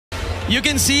You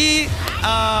can see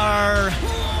our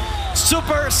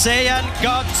Super Saiyan,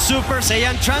 God Super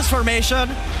Saiyan transformation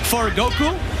for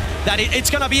Goku. That it's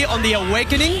gonna be on the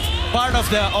awakening part of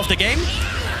the game,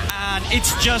 and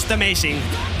it's just amazing.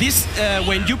 This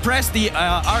when you press the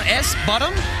RS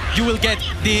button, you will get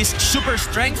this super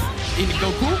strength in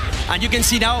Goku, and you can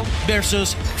see now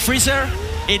versus Freezer,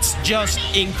 it's just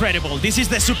incredible. This is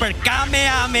the Super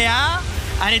Kamehameha,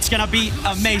 and it's gonna be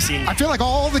amazing. I feel like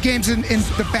all the games in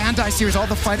the Bandai series, all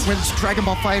the whether it's Dragon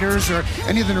Ball Fighters or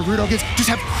any of the Naruto games, just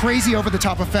have crazy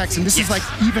over-the-top effects, and this is like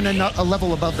even a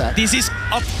level above that. This is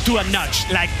up to a notch.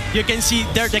 Like you can see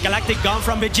there the galactic gun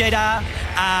from Vegeta,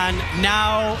 and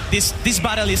now this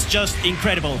battle is just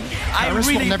incredible. Paris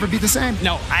will never be the same.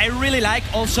 No, I really like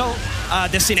also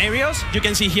the scenarios. You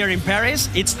can see here in Paris,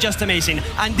 it's just amazing.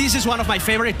 And this is one of my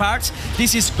favorite parts.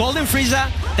 This is Golden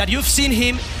Frieza, that you've seen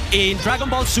him in Dragon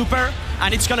Ball Super,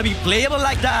 and it's gonna be playable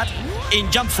like that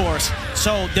in Jump Force.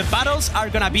 So the battles are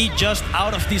gonna be just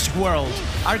out of this world.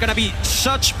 Are gonna be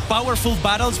such powerful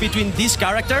battles between these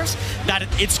characters that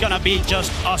it's gonna be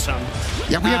just awesome.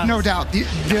 Yeah, we have no doubt.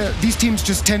 These teams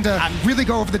just tend to really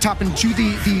go over the top and do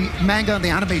the manga and the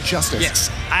anime justice. Yes,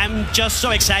 I'm just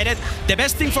so excited. The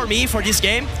best thing for me for this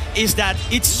game is that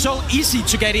it's so easy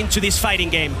to get into this fighting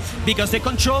game, because the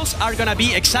controls are gonna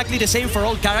be exactly the same for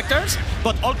all characters,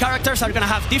 but all characters are gonna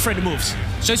have different moves.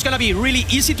 So it's gonna be really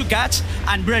easy to catch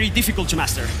and very difficult to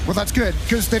master. Well, that's good,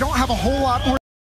 because they don't have a whole lot more